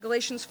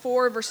Galatians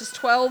 4, verses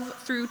 12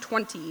 through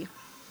 20.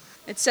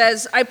 It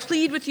says, "I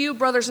plead with you,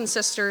 brothers and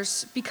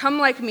sisters, become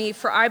like me,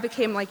 for I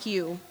became like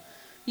you.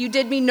 You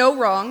did me no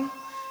wrong.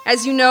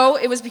 As you know,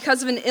 it was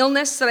because of an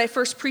illness that I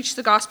first preached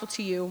the gospel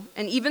to you,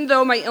 and even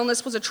though my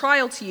illness was a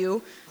trial to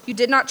you, you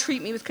did not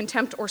treat me with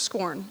contempt or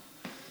scorn.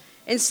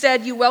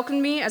 Instead, you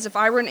welcomed me as if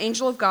I were an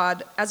angel of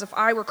God, as if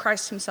I were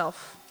Christ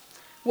himself.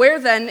 Where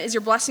then is your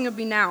blessing of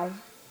me now?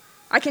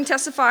 I can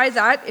testify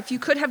that, if you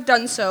could have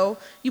done so,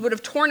 you would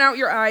have torn out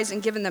your eyes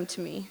and given them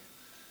to me.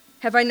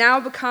 Have I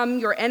now become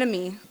your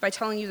enemy by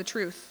telling you the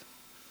truth?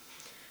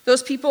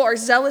 Those people are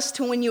zealous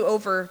to win you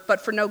over, but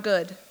for no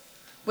good.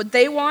 What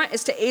they want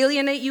is to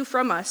alienate you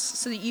from us,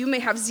 so that you may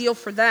have zeal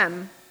for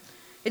them.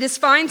 It is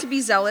fine to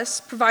be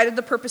zealous, provided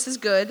the purpose is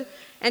good,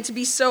 and to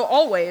be so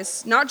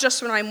always, not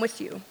just when I am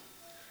with you.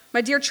 My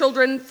dear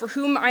children, for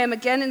whom I am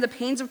again in the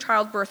pains of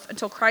childbirth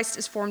until Christ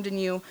is formed in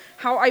you,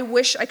 how I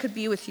wish I could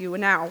be with you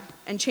now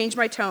and change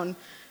my tone,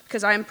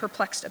 because I am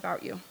perplexed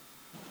about you."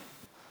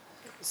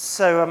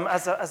 So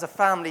as a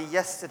family,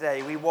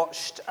 yesterday we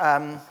watched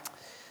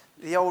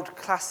the old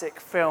classic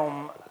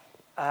film.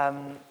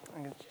 I'm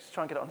going to just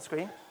try and get it on the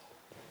screen.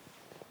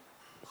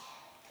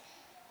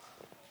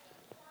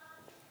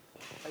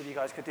 Maybe you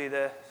guys could do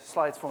the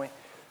slides for me.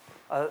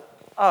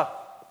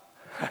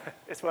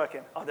 It's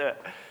working. I'll do it.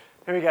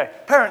 Here we go.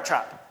 Parent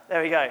Trap.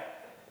 There we go.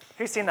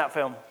 Who's seen that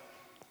film?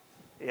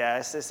 Yeah,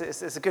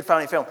 it's a good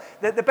family film.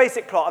 The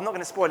basic plot, I'm not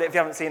going to spoil it if you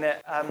haven't seen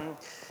it,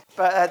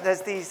 but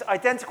there's these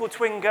identical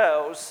twin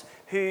girls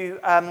who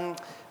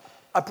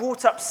are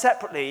brought up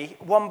separately,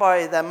 one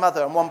by their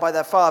mother and one by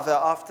their father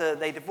after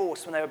they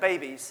divorced when they were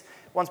babies.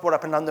 One's brought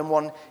up in London,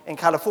 one in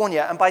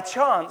California. And by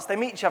chance, they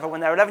meet each other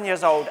when they're 11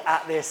 years old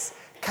at this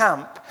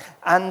camp.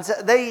 And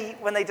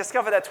when they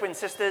discover their twin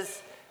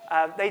sisters,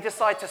 they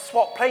decide to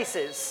swap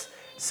places.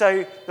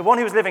 So the one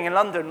who was living in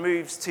London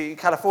moves to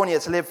California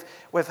to live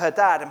with her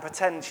dad and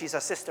pretend she's her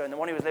sister. And the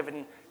one who was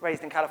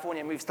raised in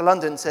California moves to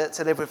London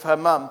to live with her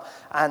mum.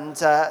 And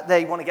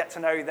they want to get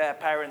to know their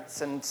parents.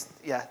 And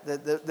yeah,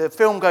 the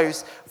film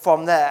goes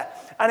from there.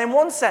 And in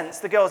one sense,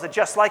 the girls are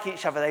just like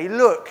each other. They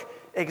look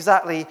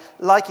exactly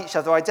like each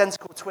other,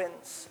 identical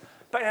twins.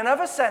 But in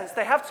another sense,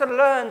 they have to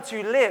learn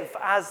to live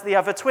as the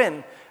other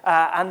twin.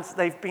 And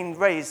they've been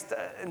raised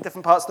in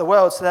different parts of the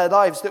world, so their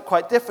lives look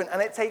quite different.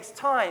 And it takes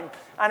time,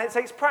 and it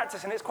takes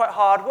practice, and it's quite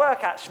hard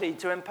work, actually,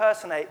 to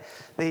impersonate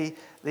the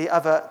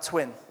other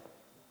twin.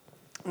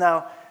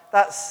 Now,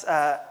 that's...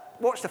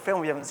 watch the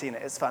film if you haven't seen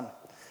it. It's fun.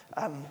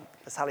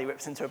 As Hallie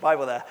whips into a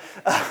Bible there.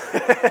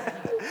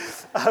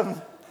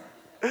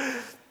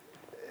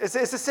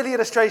 It's a silly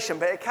illustration,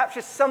 but it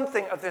captures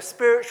something of the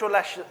spiritual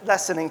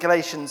lesson in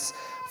Galatians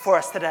for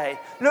us today.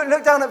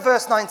 Look down at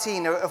verse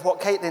 19 of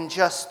what Caitlin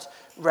just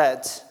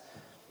read.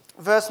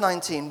 Verse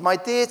 19, "My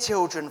dear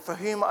children, for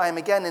whom I am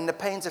again in the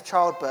pains of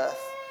childbirth,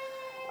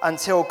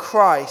 until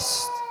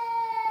Christ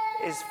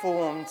is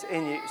formed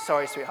in you."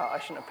 Sorry, sweetheart, I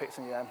shouldn't have picked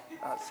on you then.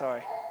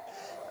 Sorry.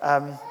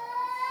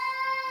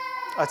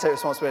 I take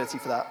responsibility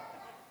for that.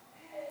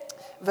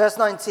 Verse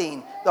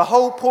 19, "The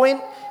whole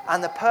point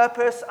and the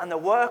purpose and the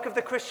work of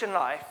the Christian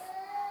life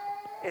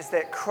is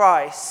that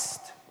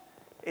Christ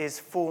is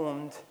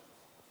formed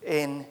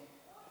in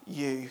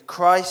you."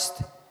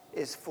 Christ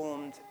is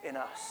formed in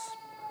us.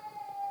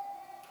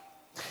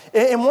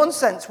 In one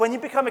sense, when you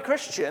become a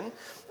Christian,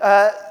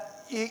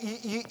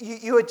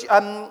 you're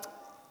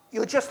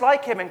just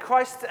like him, and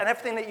Christ and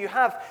everything that you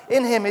have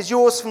in him is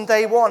yours from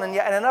day one, and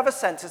yet in another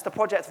sense, it's the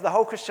project of the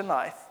whole Christian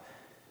life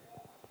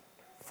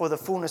for the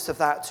fullness of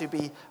that to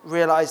be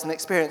realized and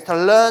experienced, to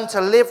learn to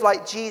live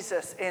like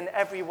Jesus in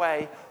every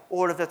way,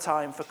 all of the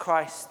time, for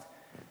Christ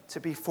to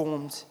be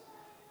formed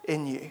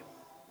in you.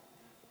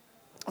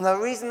 And the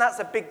reason that's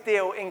a big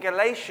deal in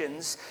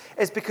Galatians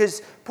is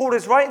because Paul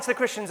is writing to the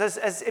Christians,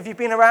 as if you've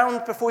been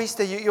around before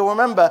Easter, you'll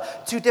remember,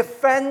 to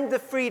defend the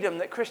freedom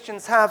that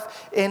Christians have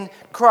in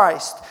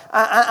Christ.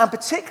 And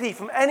particularly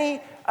from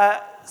any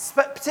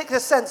particular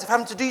sense of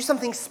having to do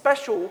something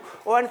special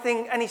or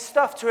any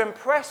stuff to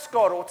impress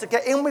God or to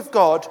get in with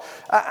God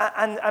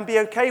and be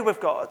okay with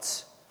God.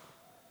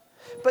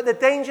 But the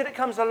danger that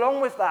comes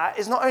along with that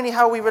is not only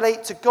how we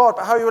relate to God,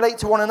 but how we relate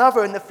to one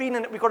another, and the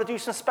feeling that we've got to do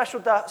some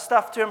special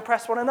stuff to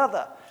impress one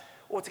another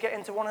or to get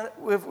into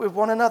with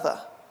one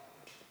another.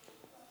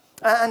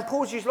 And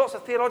Paul's used lots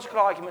of theological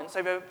arguments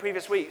over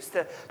previous weeks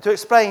to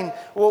explain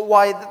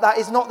why that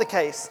is not the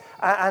case,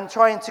 and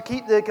trying to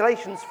keep the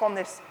Galatians from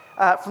this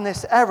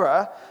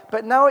error.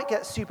 But now it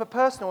gets super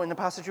personal in the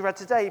passage we read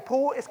today.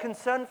 Paul is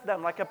concerned for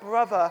them like a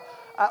brother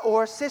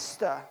or a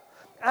sister.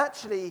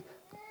 Actually,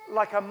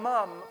 like a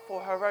mum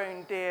for her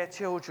own dear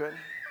children.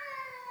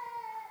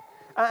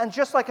 And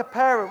just like a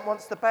parent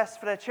wants the best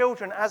for their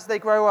children as they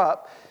grow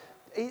up,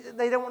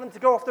 they don't want them to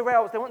go off the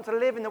rails. They want them to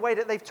live in the way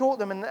that they've taught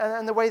them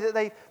and the way that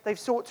they've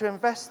sought to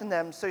invest in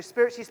them. So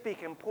spiritually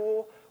speaking,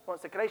 Paul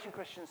wants the Galatian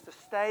Christians to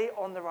stay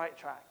on the right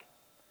track,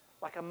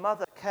 like a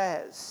mother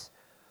cares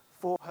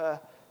for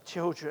her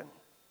children.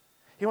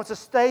 He wants to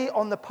stay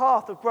on the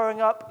path of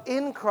growing up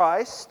in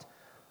Christ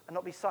and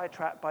not be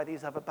sidetracked by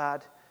these other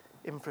bad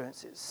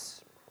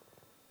influences.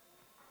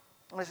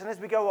 Listen, as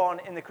we go on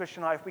in the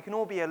Christian life, we can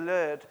all be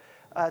allured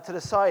to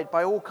the side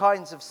by all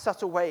kinds of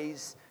subtle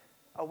ways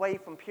away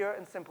from pure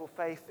and simple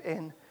faith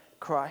in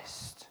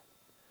Christ.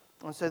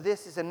 And so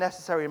this is a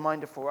necessary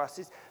reminder for us.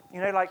 It's,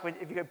 like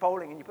if you go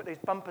bowling and you put those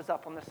bumpers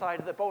up on the side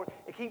of the ball,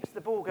 it keeps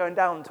the ball going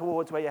down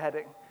towards where you're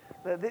heading.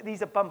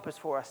 These are bumpers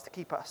for us to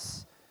keep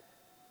us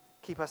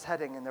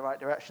heading in the right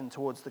direction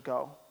towards the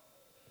goal.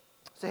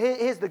 So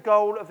here's the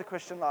goal of the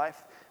Christian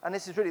life, and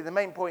this is really the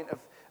main point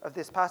of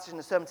this passage in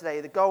the sermon today,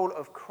 the goal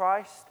of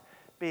Christ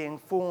being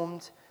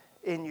formed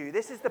in you.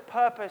 This is the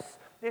purpose.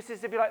 This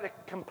is, if you like, the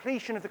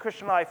completion of the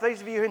Christian life.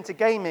 Those of you who are into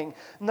gaming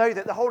know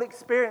that the whole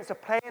experience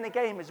of playing a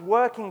game is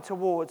working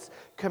towards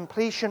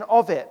completion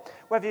of it.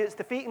 Whether it's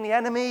defeating the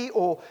enemy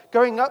or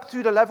going up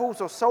through the levels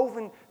or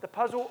solving the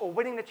puzzle or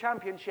winning the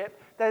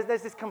championship, there's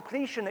this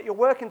completion that you're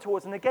working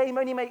towards. And the game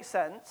only makes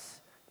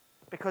sense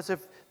because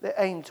of the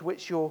aim to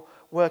which you're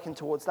working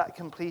towards, that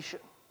completion.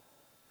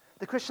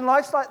 The Christian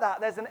life's like that.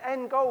 There's an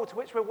end goal to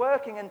which we're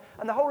working, and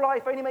the whole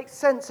life only makes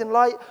sense in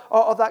light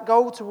of that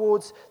goal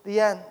towards the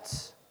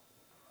end.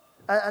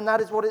 And that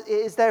is what it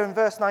is there in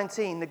verse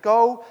 19. The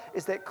goal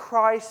is that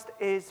Christ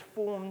is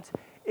formed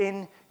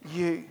in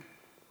you.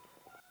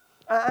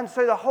 And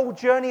so the whole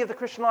journey of the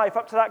Christian life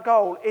up to that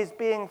goal is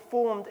being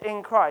formed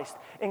in Christ,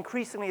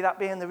 increasingly that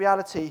being the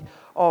reality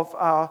of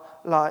our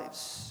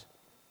lives.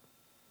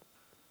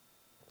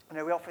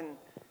 We often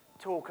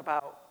talk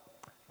about,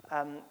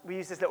 we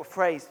use this little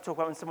phrase to talk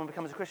about when someone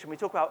becomes a Christian. We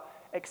talk about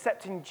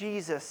accepting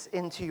Jesus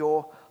into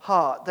your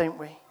heart, don't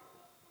we?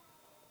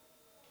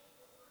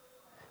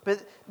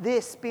 But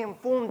this, being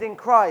formed in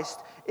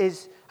Christ,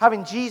 is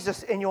having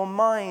Jesus in your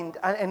mind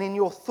and in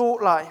your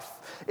thought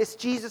life. It's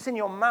Jesus in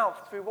your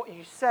mouth through what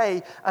you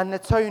say and the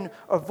tone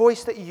of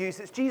voice that you use.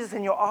 It's Jesus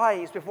in your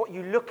eyes with what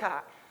you look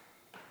at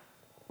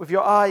with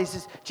your eyes.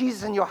 It's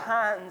Jesus in your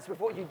hands with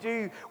what you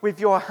do with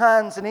your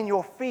hands, and in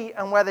your feet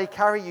and where they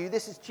carry you.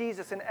 This is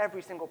Jesus in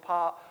every single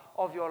part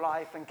of your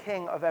life and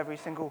King of every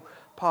single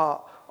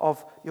part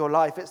of your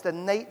life. It's the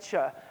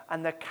nature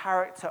and the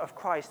character of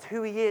Christ,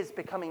 who he is,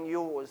 becoming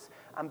yours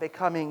and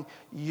becoming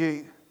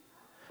you.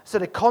 So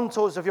the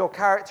contours of your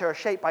character are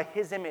shaped by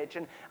his image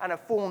and are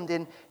formed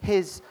in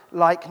his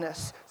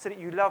likeness, so that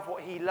you love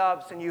what he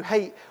loves and you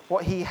hate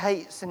what he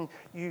hates, and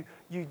you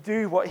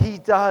do what he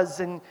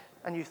does, and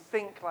you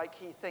think like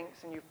he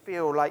thinks and you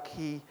feel like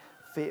he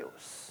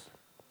feels.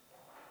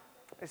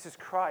 This is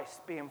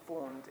Christ being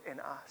formed in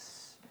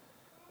us.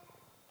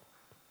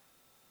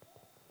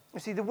 You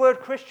see, the word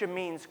Christian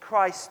means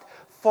Christ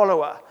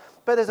follower.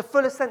 But there's a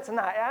fuller sense in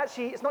that.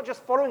 It's not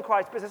just following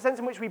Christ, but it's a sense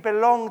in which we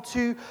belong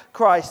to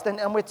Christ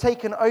and we're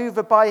taken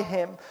over by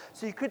him.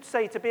 So you could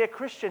say to be a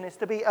Christian is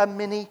to be a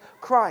mini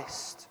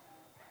Christ.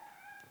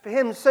 For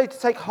him, so to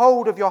take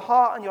hold of your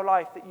heart and your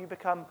life that you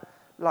become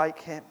like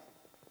him.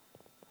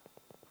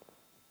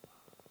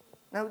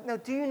 Now,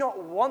 do you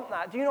not want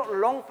that? Do you not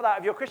long for that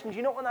if you're a Christian? Do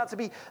you not want that to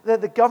be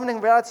the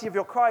governing reality of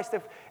your Christ,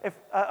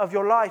 of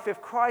your life?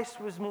 If Christ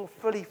was more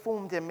fully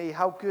formed in me,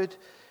 how good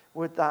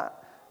would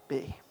that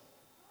be?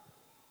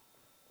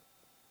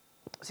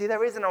 See,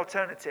 there is an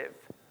alternative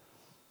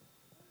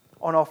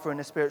on offer in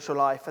the spiritual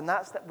life, and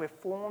that's that we're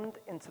formed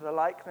into the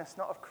likeness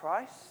not of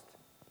Christ,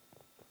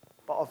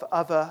 but of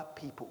other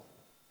people,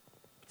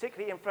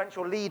 particularly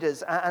influential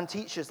leaders and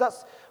teachers.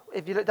 That's,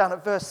 if you look down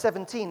at verse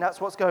 17,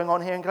 that's what's going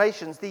on here in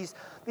Galatians. These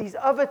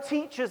other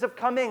teachers have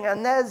come in,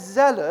 and they're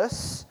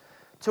zealous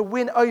to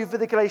win over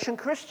the Galatian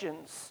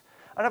Christians.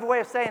 Another way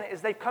of saying it is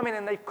they've come in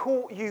and they've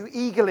caught you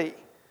eagerly.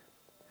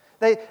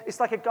 It's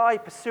like a guy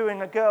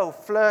pursuing a girl,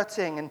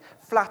 flirting and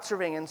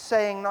flattering and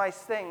saying nice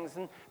things.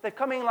 And they've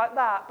come in like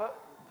that, but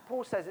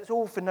Paul says it's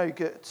all for no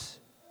good.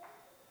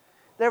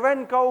 Their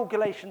end goal,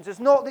 Galatians, is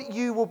not that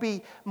you will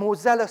be more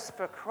zealous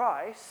for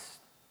Christ,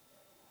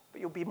 but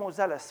you'll be more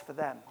zealous for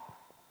them.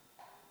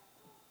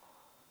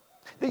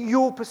 That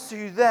you'll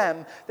pursue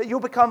them, that you'll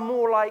become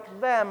more like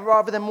them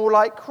rather than more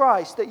like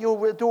Christ, that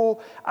you'll adore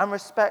and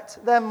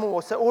respect them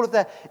more, so all of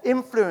their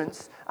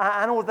influence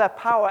and all of their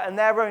power and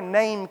their own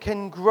name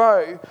can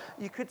grow.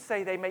 You could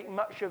say they make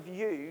much of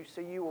you,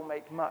 so you will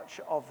make much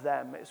of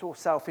them. It's all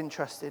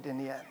self-interested in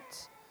the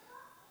end.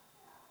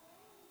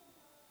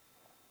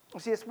 You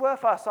see, it's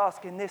worth us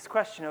asking this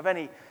question of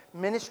any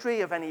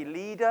ministry, of any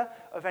leader,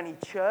 of any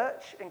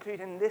church,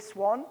 including this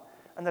one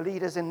and the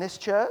leaders in this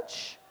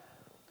church.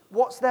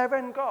 What's their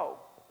end goal?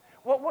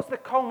 What's the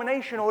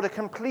culmination or the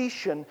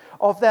completion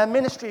of their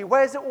ministry?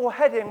 Where's it all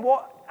heading?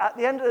 What, at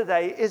the end of the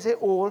day, is it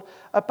all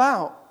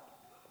about?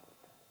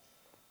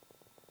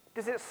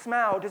 Does it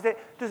smell? Does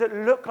it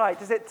look like?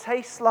 Does it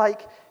taste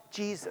like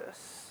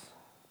Jesus?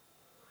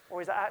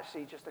 Or is it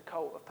actually just a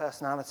cult of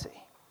personality?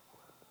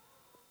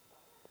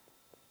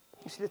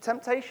 You see, the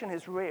temptation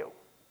is real.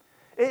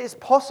 It is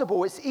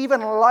possible, it's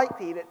even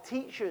likely that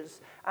teachers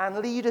and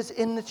leaders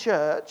in the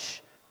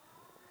church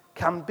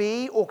can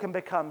be or can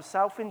become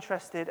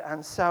self-interested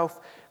and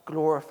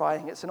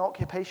self-glorifying. It's an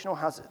occupational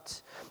hazard.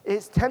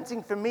 It's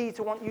tempting for me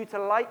to want you to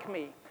like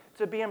me,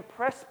 to be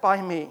impressed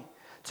by me,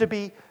 to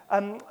be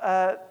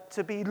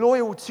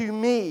loyal to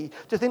me,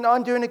 to think that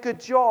I'm doing a good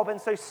job, and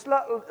so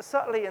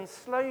subtly and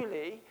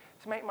slowly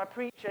to make my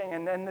preaching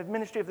and the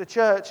ministry of the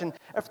church and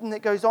everything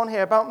that goes on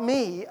here about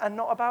me and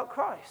not about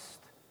Christ.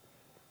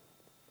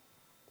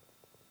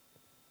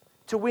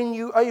 To win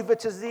you over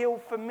to zeal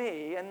for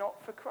me and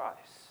not for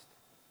Christ.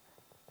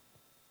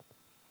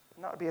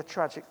 And that would be a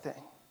tragic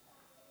thing.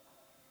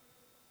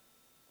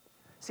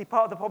 See,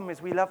 part of the problem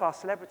is we love our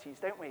celebrities,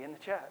 don't we, in the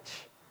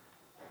church?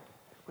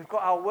 We've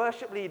got our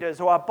worship leaders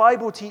or our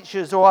Bible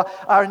teachers or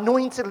our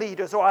anointed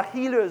leaders or our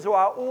healers or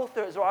our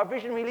authors or our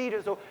visionary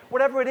leaders or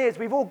whatever it is.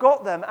 We've all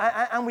got them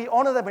and we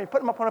honor them. We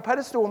put them up on a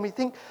pedestal and we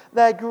think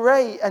they're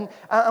great and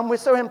we're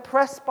so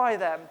impressed by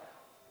them.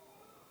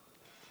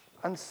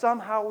 And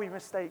somehow we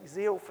mistake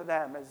zeal for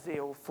them as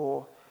zeal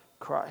for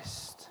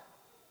Christ.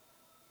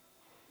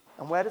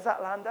 And where does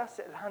that land us?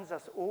 It lands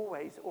us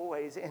always,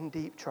 always in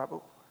deep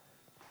trouble.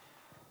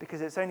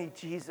 Because it's only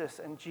Jesus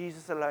and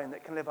Jesus alone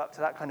that can live up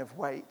to that kind of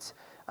weight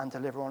and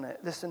deliver on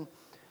it. Listen,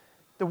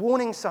 the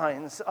warning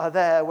signs are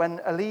there when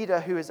a leader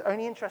who is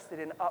only interested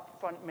in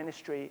upfront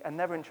ministry and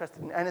never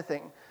interested in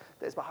anything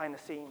that is behind the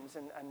scenes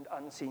and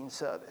unseen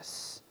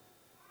service.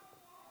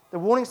 The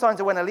warning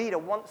signs are when a leader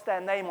wants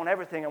their name on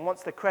everything and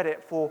wants the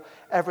credit for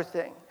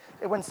everything.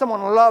 When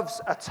someone loves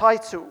a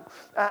title,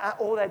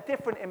 or they're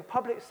different in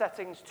public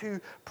settings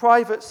to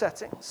private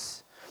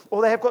settings.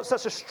 Or they have got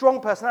such a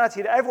strong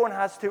personality that everyone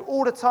has to,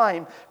 all the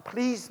time,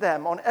 please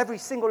them on every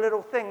single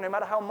little thing, no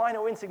matter how minor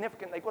or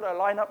insignificant. They've got to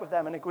line up with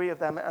them and agree with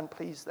them and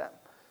please them.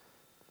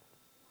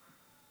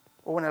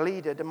 Or when a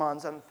leader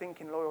demands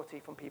unthinking loyalty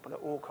from people at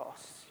all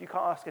costs. You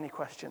can't ask any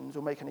questions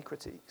or make any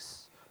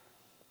critiques.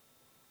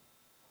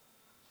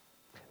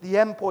 The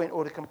end point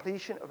or the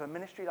completion of a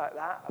ministry like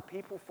that are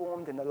people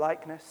formed in the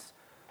likeness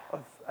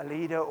of a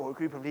leader or a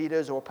group of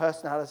leaders or a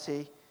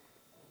personality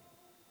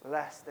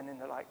less than in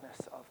the likeness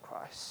of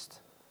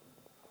Christ.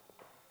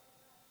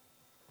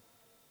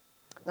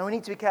 Now we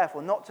need to be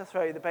careful not to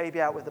throw the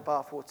baby out with the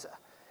bathwater.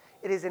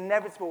 It is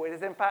inevitable, it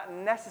is in fact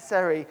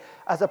necessary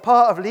as a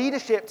part of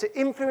leadership to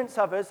influence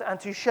others and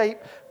to shape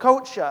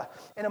culture.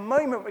 In a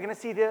moment we're going to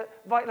see the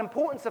vital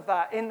importance of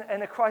that in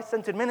a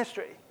Christ-centered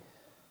ministry.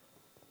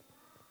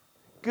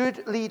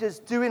 Good leaders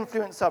do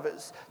influence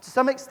others. To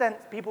some extent,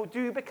 people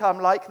do become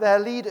like their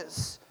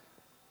leaders.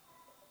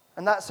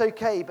 And that's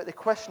okay, but the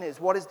question is,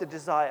 what is the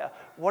desire?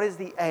 What is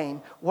the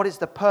aim? What is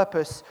the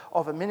purpose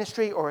of a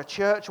ministry or a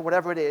church or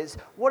whatever it is?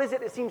 What is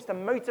it that seems to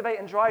motivate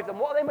and drive them?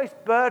 What are they most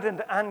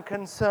burdened and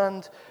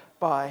concerned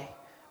by?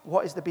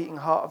 What is the beating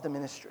heart of the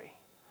ministry?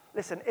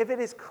 Listen, if it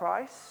is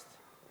Christ,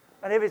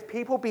 and if it's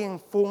people being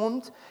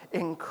formed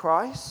in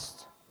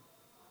Christ,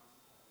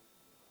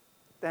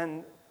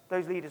 then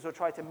those leaders will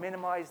try to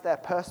minimize their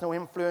personal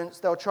influence.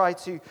 They'll try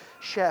to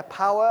share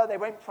power. They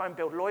won't try and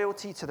build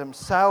loyalty to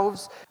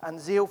themselves and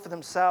zeal for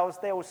themselves.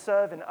 They will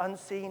serve in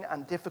unseen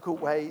and difficult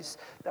ways.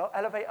 They'll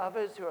elevate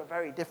others who are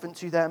very different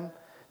to them.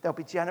 They'll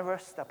be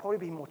generous. They'll probably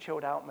be more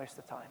chilled out most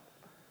of the time.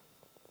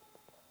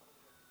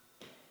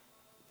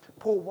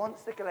 Paul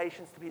wants the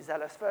Galatians to be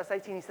zealous. Verse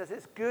 18, he says,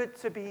 it's good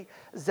to be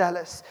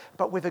zealous,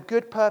 but with a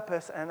good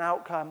purpose and an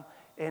outcome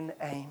in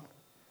aim.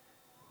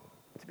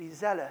 To be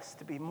zealous,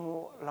 to be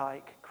more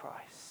like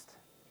Christ.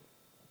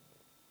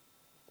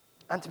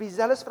 And to be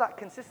zealous for that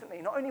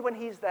consistently, not only when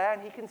he's there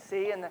and he can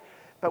see,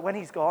 but when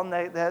he's gone,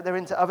 they're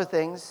into other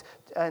things,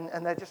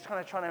 and they're just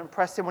trying to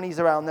impress him when he's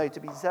around. No, to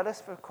be zealous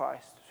for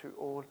Christ through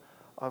all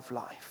of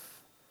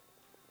life.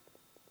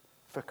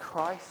 For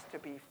Christ to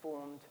be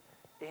formed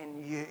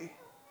in you.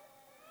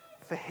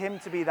 For him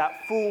to be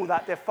that full,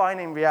 that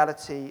defining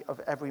reality of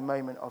every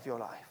moment of your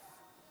life.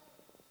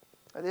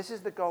 And this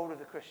is the goal of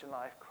the Christian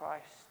life,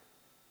 Christ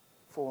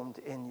formed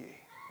in you.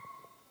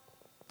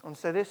 And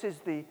so this is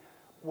the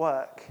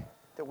work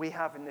that we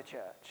have in the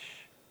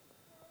church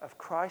of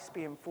Christ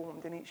being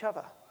formed in each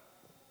other.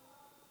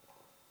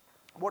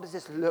 What does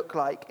this look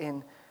like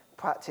in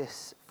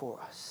practice for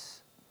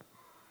us?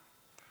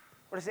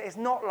 What is it? It's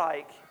not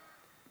like,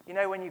 you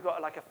know, when you've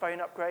got like a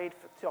phone upgrade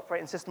to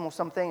operating system or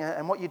something,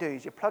 and what you do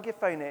is you plug your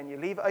phone in, you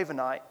leave it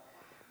overnight,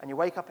 and you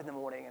wake up in the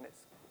morning and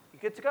you're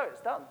good to go,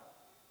 it's done.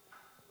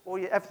 Or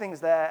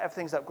everything's there,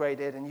 everything's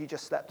upgraded, and you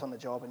just slept on the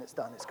job and it's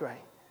done, it's great.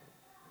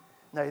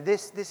 No,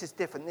 this is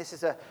different. This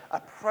is a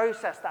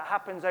process that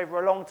happens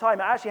over a long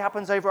time. It actually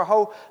happens over a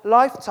whole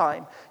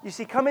lifetime. You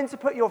see, coming to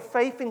put your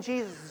faith in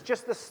Jesus is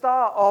just the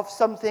start of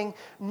something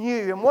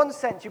new. In one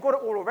sense, you've got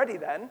it all already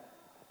then.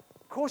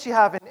 Of course you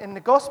have in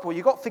the gospel.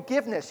 You've got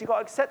forgiveness. You've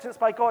got acceptance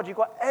by God. You've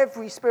got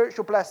every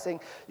spiritual blessing.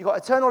 You've got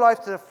eternal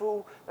life to the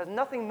full. There's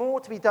nothing more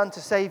to be done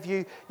to save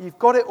you. You've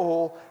got it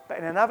all. But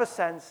in another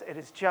sense, it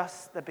is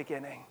just the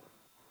beginning.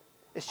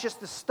 It's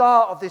just the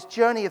start of this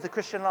journey of the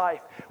Christian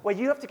life where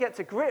you have to get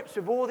to grips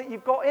with all that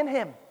you've got in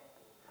him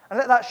and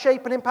let that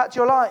shape and impact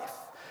your life.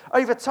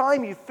 Over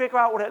time, you figure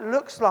out what it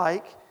looks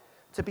like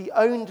to be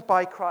owned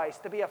by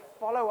Christ, to be a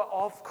follower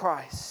of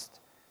Christ,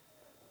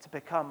 to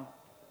become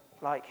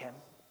like him.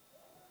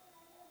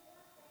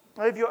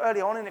 Now, if you're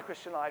early on in the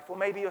Christian life, or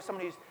maybe you're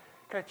someone who's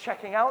kind of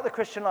checking out the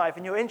Christian life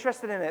and you're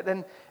interested in it,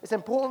 then it's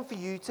important for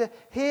you to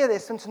hear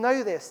this and to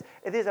know this.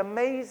 It is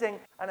amazing,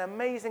 an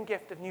amazing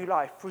gift of new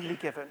life freely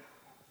given.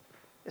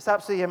 It's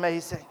absolutely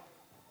amazing.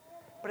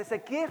 But it's a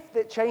gift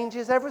that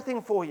changes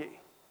everything for you.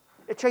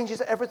 It changes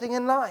everything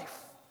in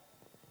life.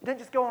 You don't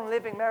just go on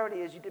living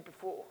merrily as you did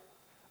before,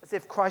 as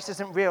if Christ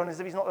isn't real and as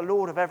if he's not the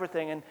Lord of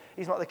everything and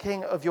he's not the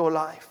king of your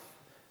life.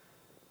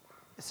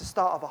 It's the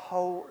start of a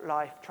whole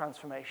life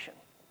transformation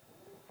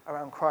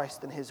around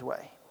Christ and his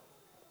way.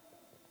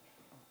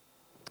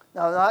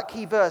 Now, in that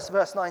key verse,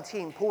 verse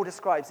 19, Paul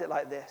describes it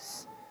like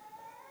this.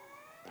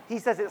 He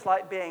says it's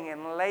like being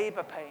in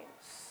labor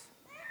pains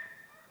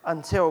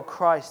until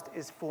Christ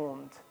is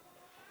formed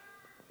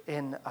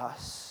in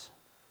us.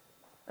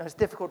 And it's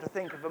difficult to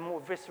think of a more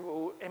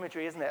visceral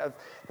imagery, isn't it,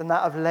 than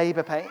that of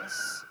labor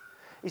pains.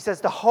 He says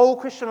the whole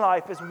Christian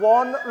life is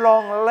one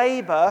long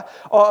labor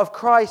of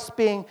Christ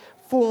being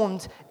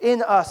formed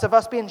in us, of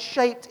us being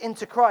shaped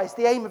into Christ.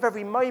 The aim of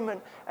every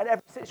moment and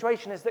every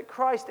situation is that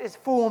Christ is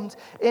formed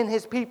in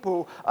his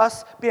people,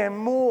 us being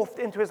morphed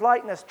into his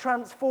likeness,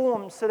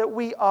 transformed so that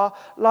we are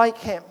like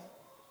him.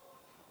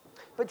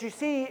 But you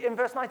see in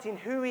verse 19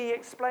 who he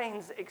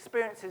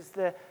experiences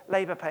the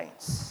labor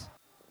pains.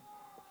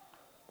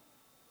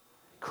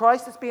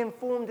 Christ is being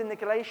formed in the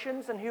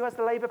Galatians, and who has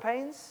the labor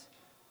pains?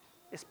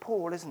 It's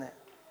Paul, isn't it?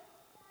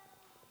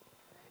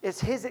 It's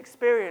his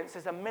experience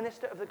as a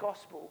minister of the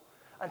gospel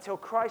until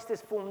Christ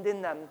is formed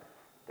in them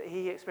that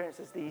he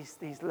experiences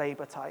these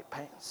labor-type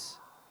pains.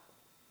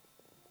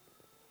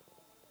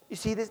 You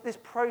see, this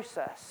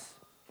process,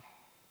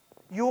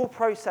 your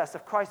process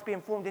of Christ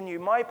being formed in you,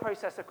 my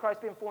process of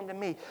Christ being formed in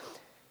me,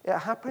 it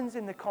happens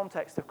in the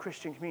context of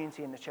Christian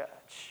community in the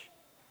church.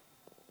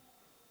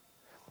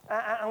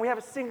 And we have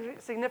a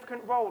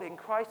significant role in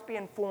Christ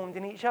being formed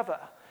in each other,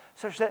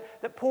 such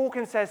that Paul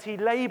can says he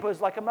labors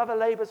like a mother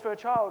labors for a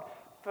child,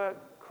 for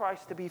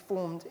Christ to be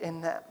formed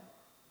in them.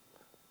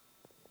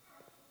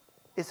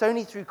 It's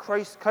only through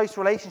close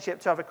relationship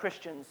to other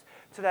Christians,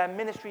 to their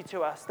ministry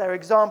to us, their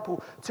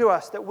example to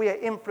us, that we are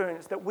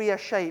influenced, that we are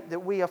shaped, that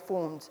we are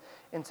formed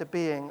into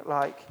being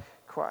like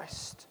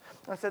Christ.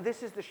 And so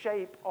this is the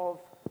shape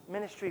of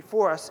ministry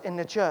for us in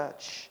the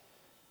church.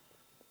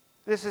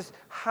 This is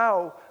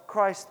how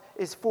Christ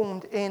is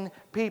formed in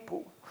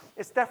people.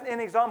 It's definitely an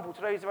example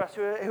to those of us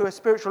who are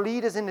spiritual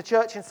leaders in the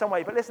church in some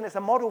way. But listen, it's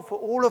a model for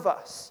all of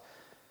us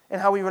in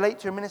how we relate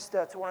to and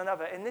minister to one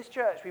another. In this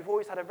church, we've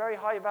always had a very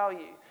high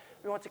value.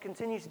 We want to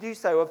continue to do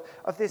so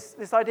of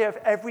this idea of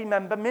every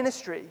member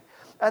ministry.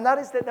 And that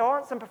is that there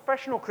aren't some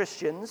professional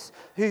Christians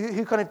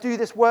who kind of do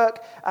this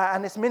work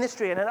and this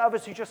ministry, and then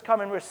others who just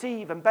come and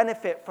receive and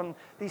benefit from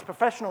these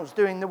professionals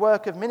doing the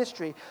work of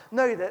ministry.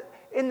 No, that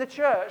in the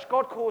church,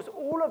 God calls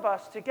all of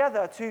us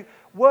together to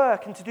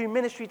work and to do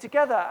ministry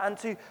together and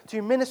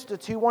to minister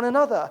to one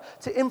another,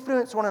 to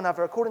influence one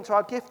another according to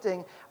our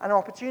gifting and our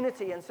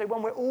opportunity. And so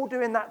when we're all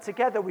doing that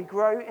together, we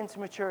grow into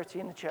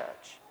maturity in the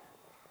church.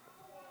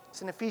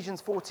 It's in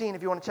Ephesians 14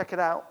 if you want to check it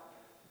out.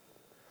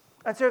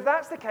 And so if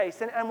that's the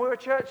case, and we're a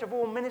church of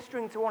all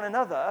ministering to one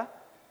another,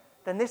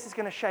 then this is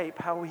going to shape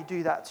how we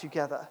do that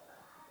together.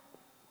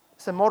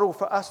 It's a model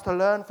for us to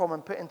learn from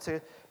and put into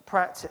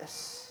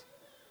practice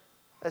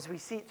as we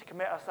seek to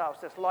commit ourselves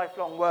to this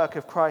lifelong work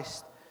of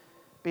Christ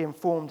being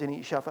formed in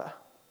each other.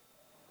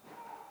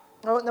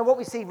 Now, what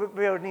we see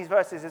revealed in these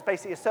verses is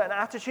basically a certain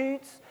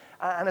attitudes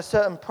and a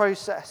certain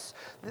process.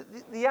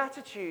 The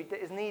attitude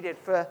that is needed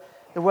for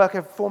the work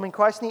of forming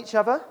Christ in each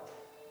other,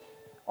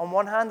 on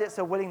one hand, it's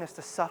a willingness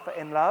to suffer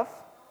in love,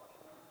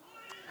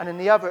 and in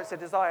the other, it's a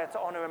desire to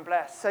honor and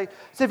bless. So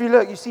if you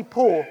look, you see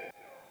Paul,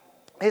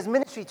 his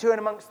ministry to and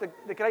amongst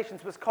the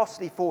Galatians was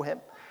costly for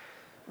him.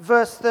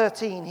 Verse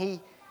 13,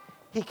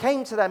 he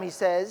came to them, he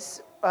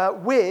says,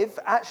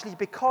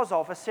 because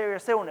of a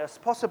serious illness,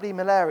 possibly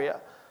malaria.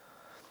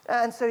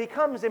 And so he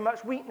comes in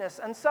much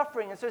weakness and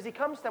suffering, and so as he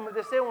comes to them with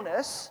this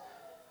illness,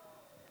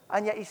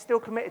 and yet he's still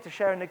committed to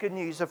sharing the good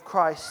news of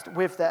Christ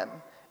with them,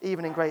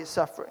 even in great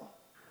suffering.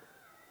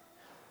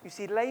 You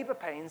see, labor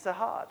pains are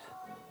hard.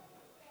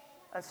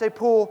 And so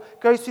Paul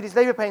goes through these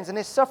labor pains and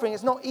this suffering.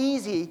 It's not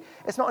easy.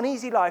 It's not an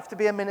easy life to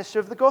be a minister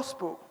of the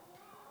gospel.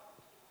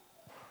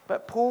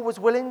 But Paul was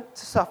willing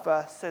to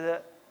suffer so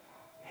that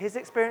his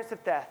experience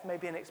of death may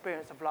be an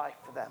experience of life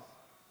for them.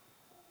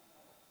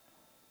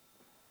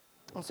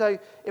 And so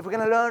if we're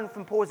going to learn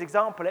from Paul's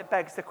example, it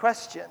begs the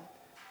question,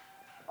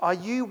 are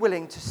you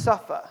willing to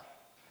suffer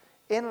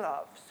in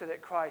love so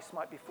that Christ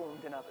might be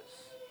formed in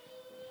others?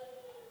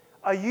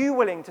 Are you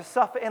willing to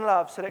suffer in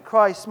love so that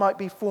Christ might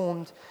be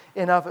formed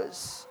in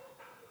others?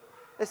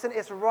 Listen,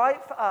 it's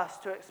right for us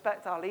to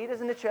expect our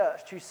leaders in the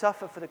church to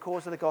suffer for the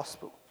cause of the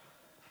gospel.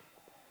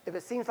 If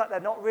it seems like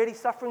they're not really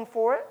suffering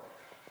for it,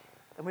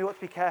 then we ought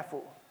to be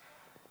careful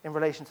in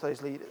relation to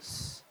those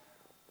leaders.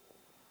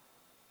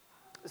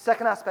 The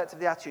second aspect of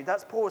the attitude,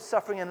 that's Paul's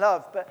suffering in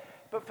love,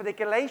 but for the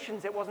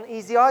Galatians, it wasn't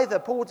easy either.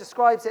 Paul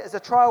describes it as a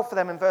trial for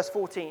them in verse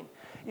 14.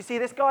 You see,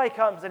 this guy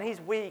comes and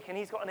he's weak and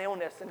he's got an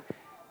illness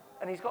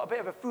and he's got a bit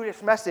of a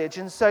foolish message.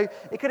 And so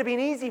it could have been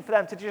easy for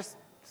them to just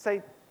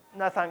say,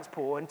 no thanks,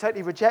 Paul, and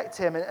totally reject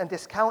him and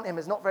discount him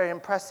as not very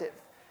impressive.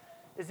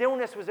 His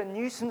illness was a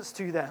nuisance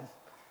to them.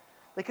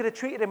 They could have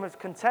treated him with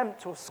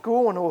contempt or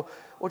scorn or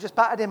just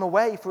battered him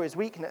away for his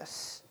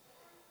weakness.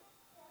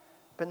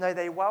 But no,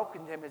 they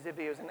welcomed him as if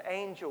he was an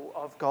angel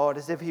of God,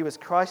 as if he was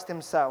Christ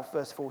himself,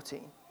 verse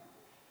 14.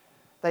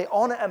 They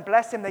honor and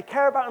bless him. They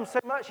care about him so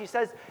much. He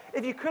says,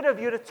 if you could have,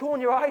 you'd have torn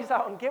your eyes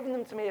out and given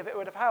them to me if it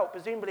would have helped.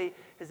 Presumably,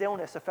 his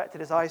illness affected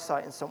his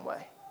eyesight in some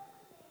way.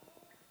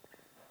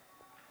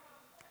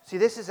 See,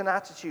 this is an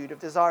attitude of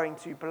desiring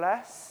to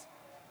bless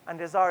and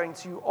desiring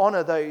to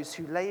honor those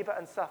who labor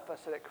and suffer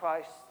so that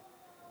Christ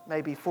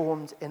may be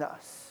formed in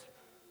us.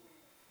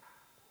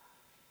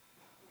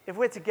 If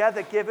we're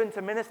together given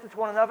to minister to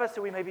one another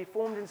so we may be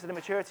formed into the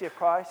maturity of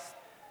Christ,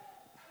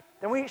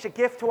 then we each a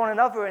gift to one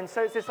another. And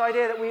so it's this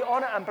idea that we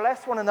honor and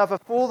bless one another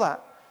for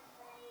that.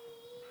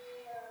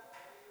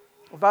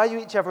 Value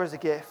each other as a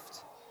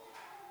gift.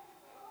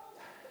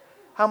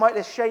 How might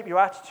this shape your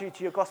attitude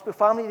to your gospel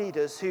family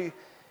leaders who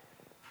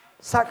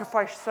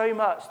sacrifice so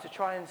much to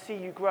try and see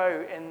you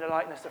grow in the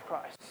likeness of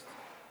Christ?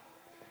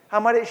 How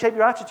might it shape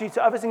your attitude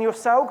to others in your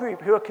cell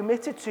group who are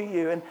committed to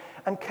you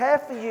and care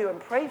for you and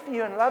pray for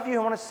you and love you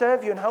and want to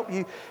serve you and help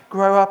you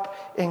grow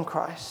up in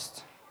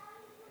Christ?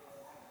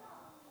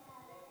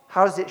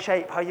 How does it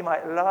shape how you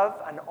might love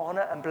and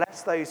honor and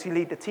bless those who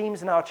lead the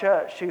teams in our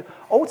church who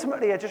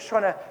ultimately are just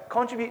trying to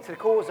contribute to the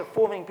cause of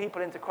forming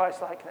people into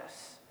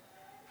Christ-likeness?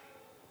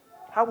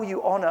 How will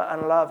you honor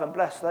and love and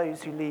bless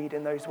those who lead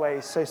in those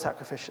ways so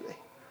sacrificially?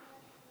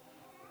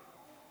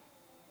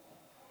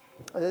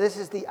 This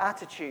is the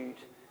attitude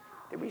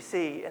that we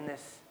see in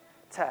this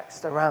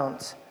text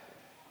around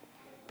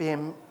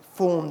being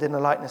formed in the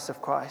likeness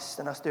of Christ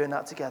and us doing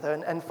that together.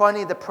 And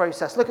finally, the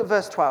process. Look at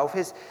verse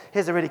 12.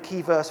 Here's a really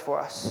key verse for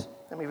us.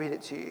 Let me read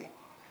it to you.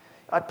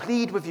 I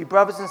plead with you,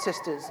 brothers and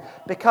sisters,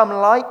 become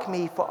like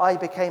me, for I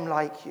became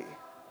like you.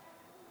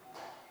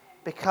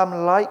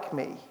 Become like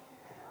me,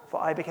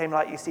 for I became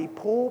like you. See,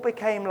 Paul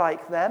became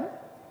like them,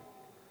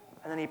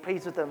 and then he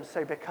pleads with them,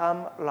 so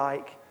become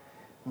like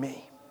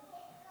me.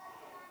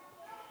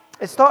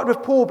 It started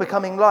with Paul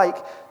becoming like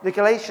the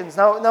Galatians.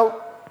 Now,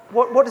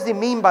 what does he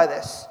mean by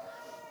this?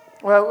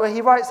 Well,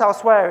 he writes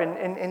elsewhere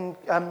in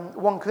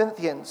 1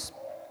 Corinthians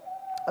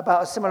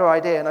about a similar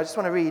idea, and I just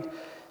want to read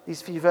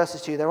these few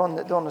verses to you. They're on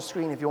the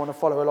screen if you want to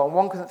follow along.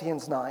 1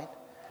 Corinthians 9.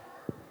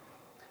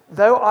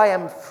 Though I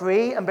am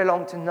free and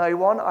belong to no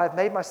one, I have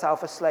made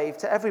myself a slave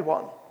to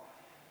everyone,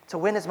 to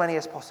win as many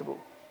as possible.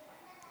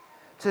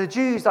 To the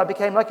Jews, I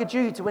became like a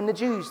Jew to win the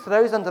Jews. To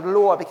those under the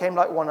law, I became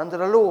like one under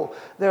the law.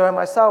 Though I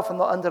myself am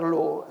not under the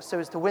law, so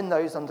as to win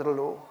those under the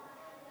law.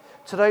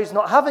 To those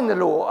not having the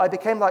law, I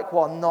became like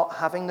one not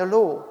having the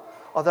law.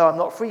 Although I'm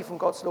not free from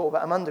God's law,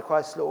 but I'm under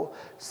Christ's law,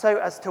 so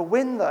as to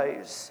win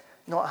those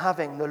not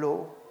having the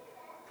law.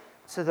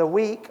 To the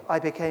weak, I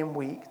became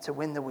weak to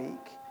win the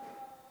weak.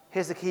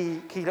 Here's a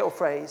key little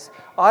phrase.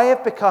 I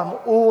have become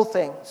all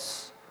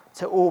things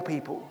to all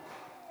people,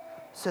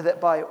 so that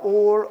by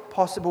all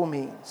possible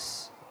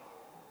means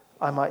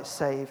I might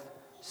save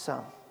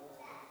some.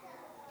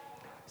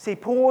 See,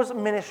 Paul's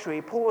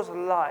ministry, Paul's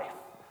life,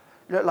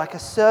 looked like a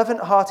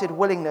servant-hearted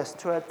willingness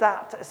to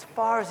adapt as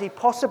far as he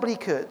possibly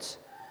could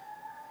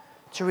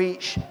to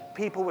reach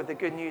people with the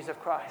good news of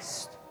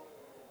Christ.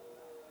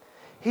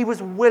 He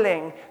was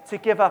willing to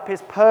give up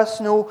his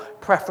personal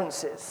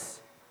preferences.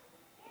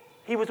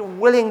 He was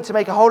willing to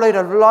make a whole load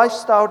of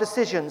lifestyle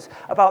decisions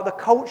about the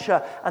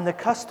culture and the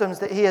customs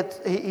that he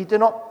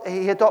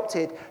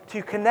adopted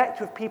to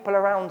connect with people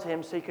around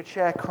him so he could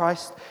share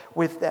Christ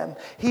with them.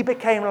 He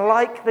became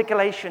like the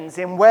Galatians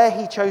in where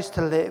he chose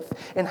to live,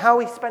 in how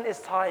he spent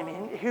his time,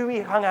 in who he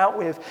hung out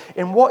with,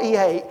 in what he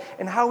ate,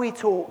 in how he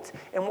talked,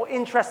 in what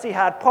interests he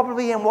had,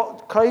 probably in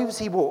what clothes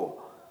he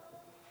wore.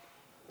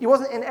 He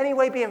wasn't in any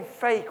way being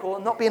fake or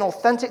not being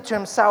authentic to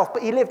himself,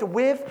 but he lived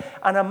with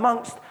and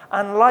amongst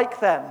and like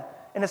them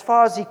in as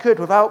far as he could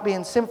without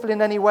being sinful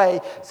in any way,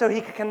 so he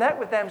could connect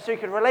with them, so he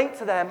could relate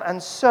to them,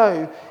 and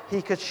so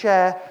he could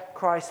share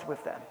Christ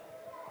with them.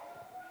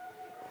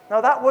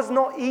 Now that was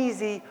not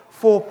easy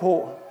for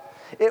Paul.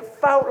 It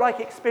felt like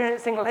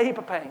experiencing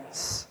labor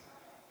pains.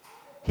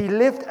 He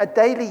lived a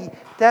daily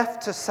death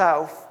to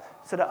self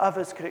so that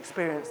others could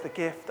experience the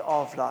gift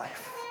of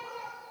life.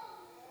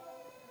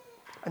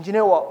 And you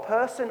know what?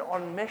 Person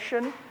on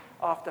mission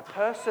after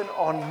person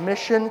on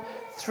mission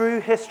through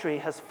history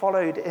has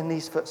followed in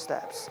these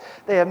footsteps.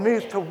 They have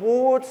moved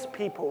towards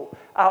people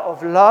out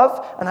of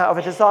love and out of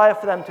a desire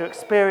for them to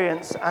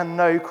experience and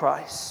know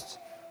Christ.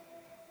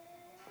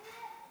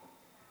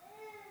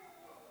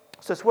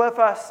 So it's worth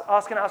us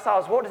asking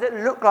ourselves, what does it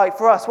look like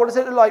for us? What does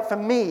it look like for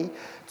me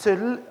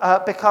to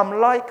become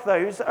like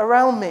those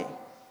around me?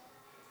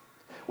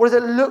 What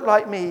does it look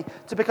like me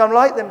to become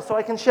like them so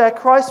I can share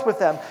Christ with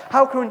them?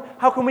 How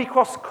can we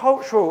cross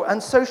cultural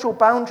and social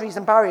boundaries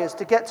and barriers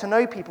to get to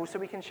know people so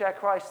we can share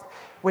Christ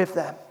with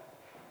them?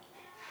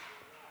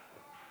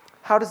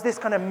 How does this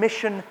kind of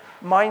mission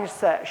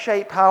mindset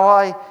shape how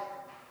I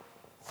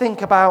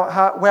think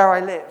about where I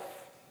live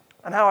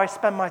and how I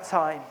spend my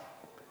time?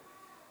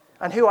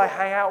 and who I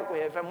hang out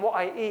with and what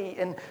I eat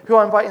and who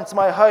I invite into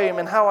my home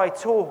and how I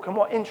talk and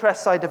what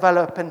interests I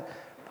develop and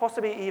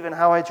possibly even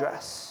how I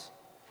dress?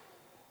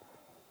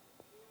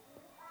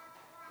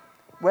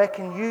 Where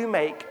can you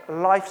make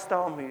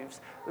lifestyle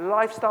moves,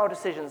 lifestyle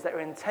decisions that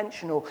are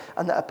intentional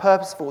and that are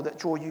purposeful, that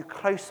draw you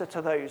closer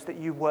to those that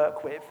you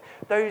work with,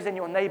 those in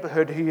your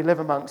neighborhood who you live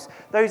amongst,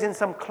 those in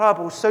some club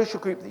or social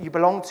group that you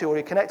belong to or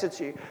you're connected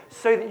to,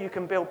 so that you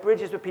can build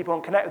bridges with people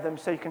and connect with them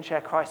so you can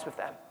share Christ with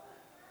them?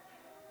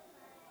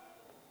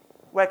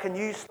 Where can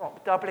you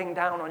stop doubling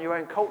down on your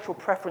own cultural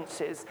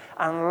preferences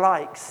and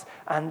likes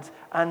and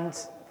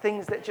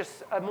things that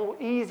just are more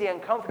easy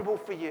and comfortable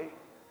for you?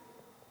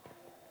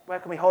 Where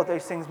can we hold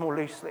those things more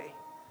loosely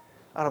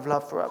out of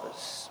love for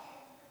others?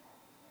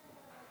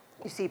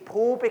 You see,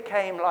 Paul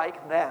became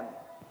like them.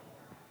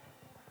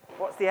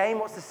 What's the aim?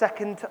 What's the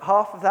second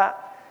half of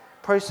that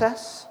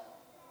process?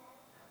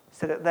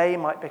 So that they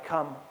might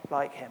become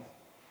like him.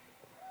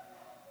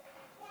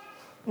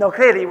 Now,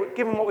 clearly,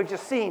 given what we've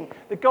just seen,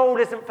 the goal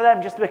isn't for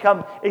them just to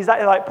become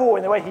exactly like Paul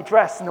in the way he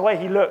dressed and the way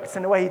he looks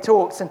and the way he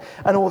talks and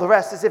all the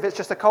rest, as if it's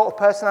just a cult of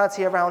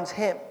personality around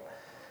him.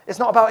 It's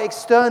not about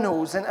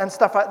externals and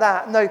stuff like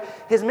that. No,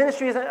 his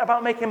ministry isn't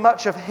about making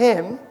much of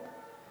him,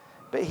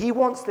 but he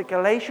wants the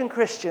Galatian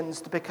Christians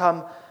to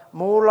become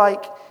more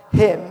like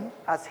him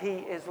as he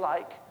is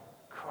like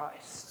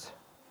Christ.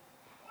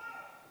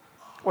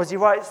 Or as he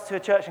writes to a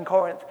church in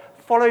Corinth,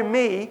 follow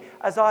me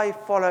as I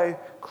follow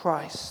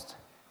Christ.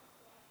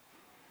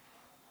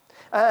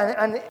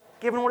 And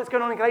given what is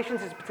going on in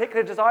Galatians, his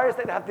particular desire is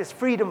that they have this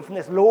freedom from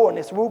this law and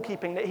this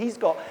rule-keeping that he's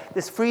got,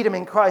 this freedom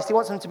in Christ. He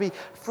wants them to be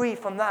free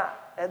from that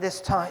at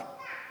this time.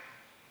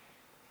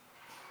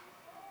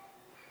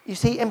 You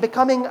see, in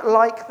becoming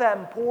like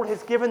them, Paul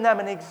has given them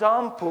an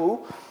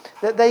example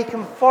that they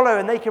can follow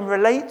and they can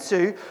relate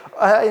to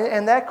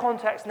in their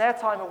context and their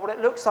time of what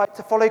it looks like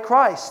to follow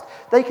Christ.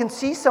 They can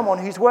see someone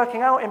who's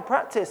working out in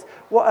practice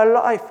what a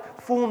life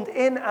formed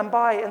in and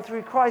by and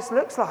through Christ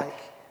looks like.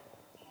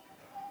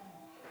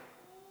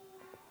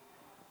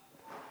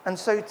 And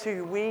so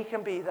too, we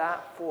can be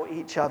that for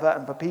each other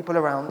and for people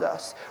around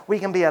us. We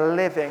can be a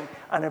living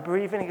and a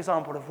breathing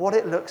example of what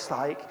it looks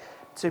like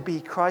to be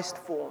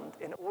Christ-formed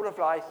in all of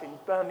life in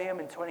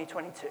Birmingham in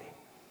 2022.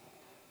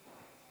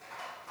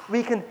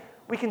 We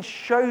can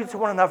show to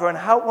one another and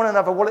help one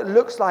another what it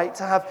looks like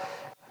to have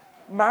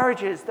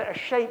marriages that are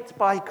shaped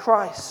by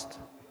Christ.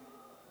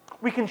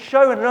 We can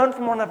show and learn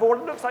from one another what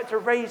it looks like to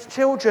raise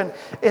children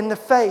in the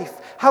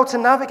faith, how to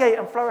navigate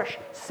and flourish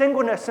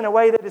singleness in a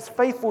way that is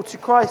faithful to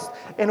Christ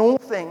in all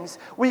things.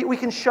 We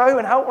can show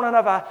and help one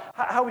another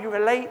how we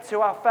relate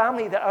to our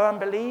family that are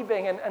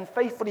unbelieving and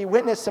faithfully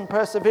witness and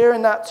persevere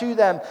in that to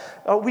them.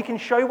 We can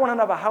show one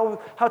another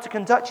how to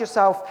conduct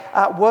yourself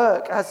at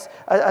work as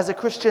a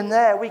Christian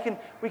there. We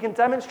can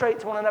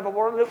demonstrate to one another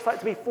what it looks like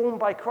to be formed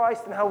by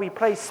Christ and how we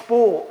play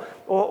sport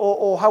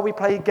or how we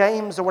play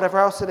games or whatever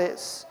else it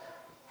is.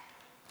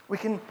 We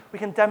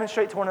can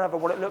demonstrate to one another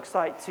what it looks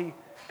like to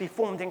be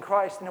formed in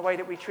Christ in the way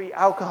that we treat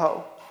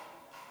alcohol,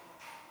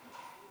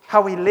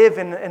 how we live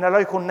in our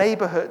local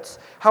neighborhoods,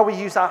 how we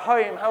use our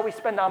home, how we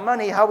spend our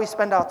money, how we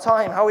spend our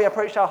time, how we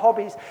approach our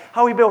hobbies,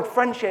 how we build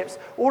friendships,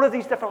 all of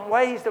these different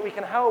ways that we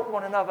can help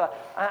one another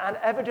and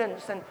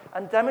evidence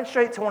and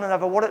demonstrate to one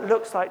another what it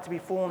looks like to be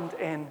formed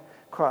in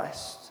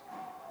Christ.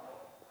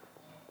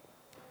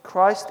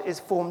 Christ is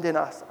formed in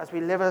us as we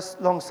live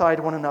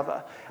alongside one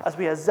another, as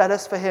we are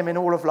zealous for him in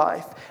all of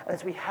life, and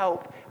as we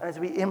help and as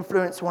we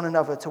influence one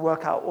another to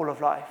work out all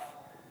of life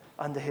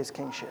under his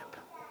kingship.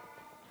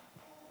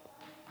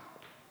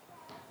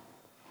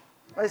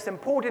 Listen,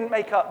 Paul didn't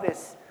make up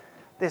this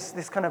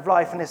kind of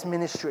life and this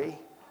ministry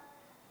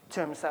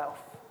to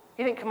himself.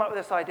 He didn't come up with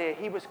this idea.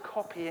 He was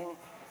copying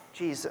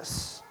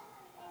Jesus.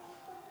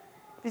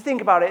 If you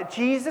think about it,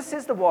 Jesus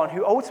is the one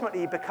who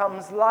ultimately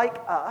becomes like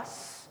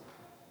us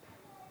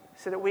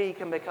so that we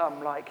can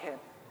become like him,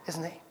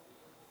 isn't he?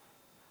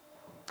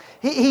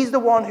 He's the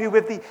one who,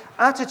 with the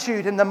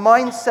attitude and the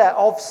mindset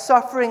of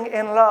suffering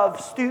in love,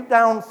 stooped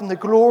down from the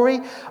glory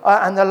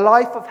and the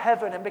life of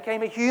heaven and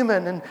became a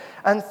human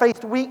and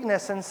faced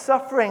weakness and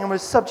suffering and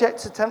was subject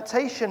to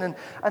temptation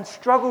and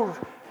struggled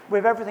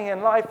with everything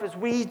in life as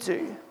we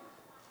do,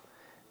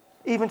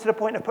 even to the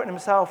point of putting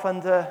himself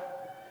under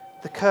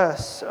the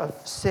curse of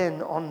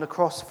sin on the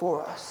cross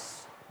for us.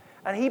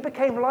 And he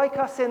became like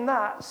us in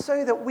that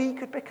so that we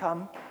could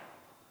become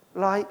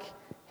like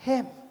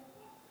him.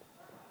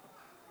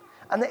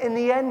 And that in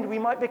the end we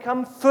might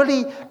become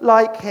fully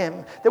like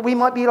him. That we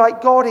might be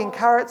like God in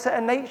character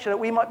and nature. That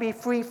we might be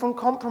free from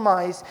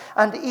compromise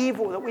and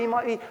evil. That we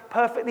might be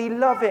perfectly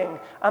loving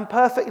and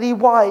perfectly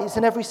wise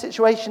in every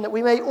situation. That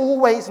we may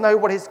always know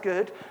what is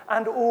good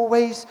and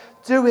always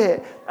do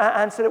it.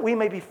 And so that we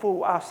may be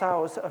full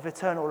ourselves of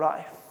eternal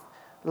life.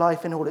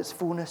 Life in all its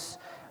fullness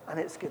and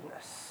its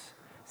goodness.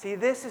 See,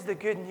 this is the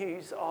good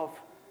news of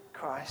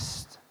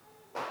Christ.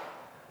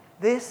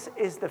 This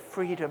is the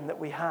freedom that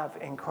we have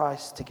in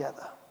Christ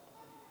together.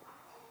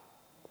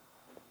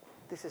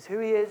 This is who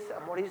he is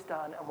and what he's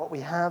done and what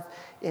we have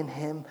in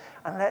him.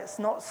 And let's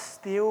not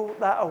steal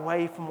that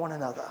away from one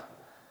another.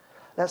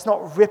 Let's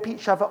not rip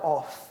each other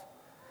off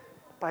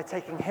by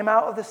taking him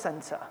out of the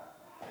center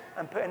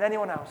and putting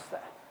anyone else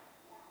there.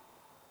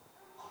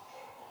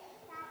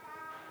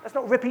 Let's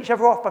not rip each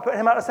other off by putting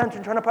him out of the center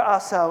and trying to put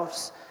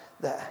ourselves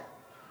there.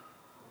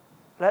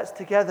 Let's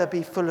together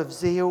be full of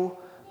zeal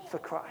for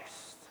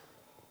Christ.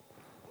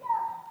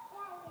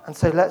 And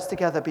so let's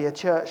together be a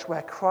church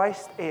where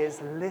Christ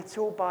is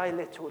little by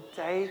little,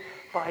 day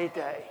by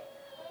day,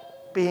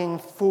 being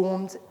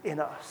formed in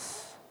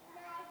us,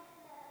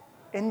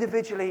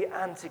 individually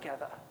and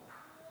together,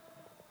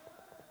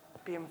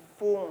 being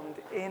formed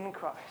in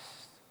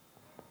Christ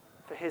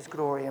for his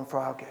glory and for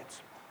our good.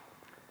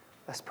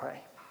 Let's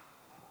pray.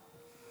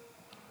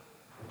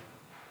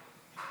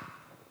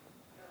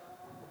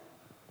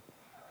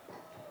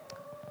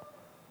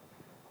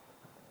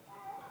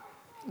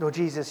 Lord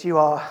Jesus, you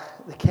are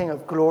the King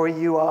of glory.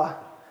 You are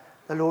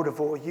the Lord of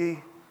all. You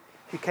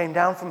who came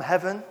down from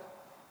heaven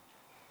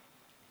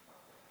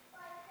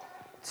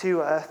to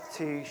earth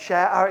to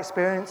share our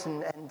experience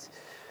and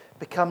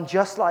become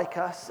just like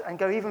us and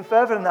go even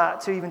further than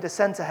that, to even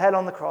descend to hell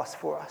on the cross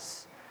for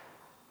us.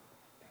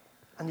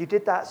 And you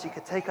did that so you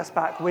could take us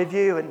back with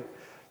you and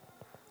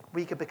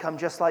we could become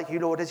just like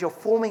you, Lord. As you're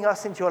forming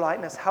us into your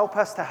likeness, help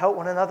us to help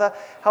one another.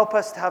 Help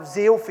us to have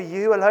zeal for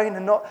you alone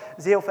and not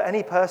zeal for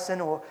any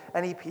person or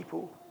any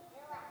people.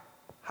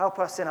 Help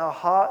us in our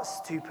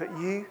hearts to put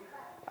you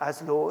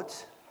as Lord.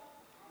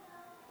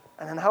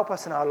 And then help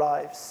us in our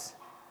lives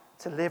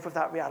to live with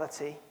that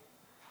reality.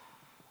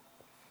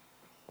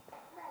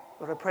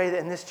 Lord, I pray that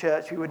in this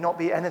church we would not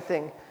be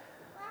anything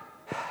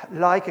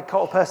like a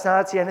cult of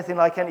personality, anything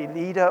like any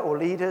leader or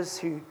leaders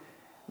who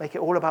make it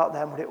all about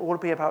them. Would it all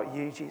be about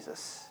you,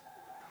 Jesus?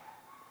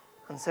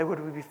 And so would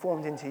we be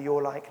formed into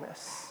your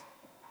likeness.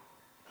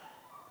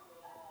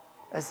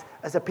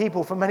 As a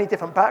people from many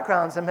different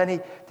backgrounds and many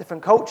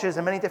different cultures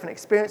and many different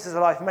experiences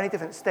of life, many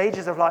different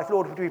stages of life,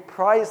 Lord, would we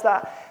prize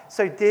that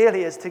so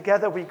dearly as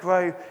together we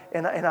grow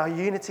in our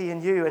unity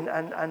in you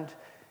and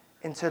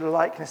into the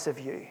likeness of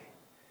you.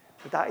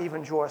 Would that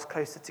even draw us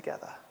closer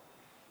together?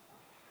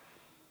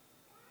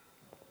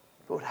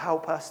 Lord,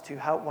 help us to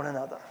help one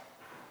another.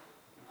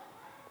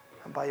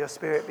 And by your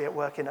Spirit be at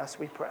work in us,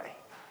 we pray.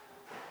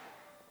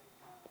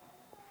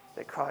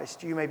 That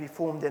Christ, you may be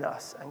formed in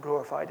us and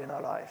glorified in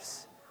our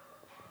lives.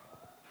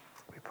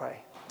 We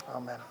pray.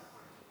 Amen.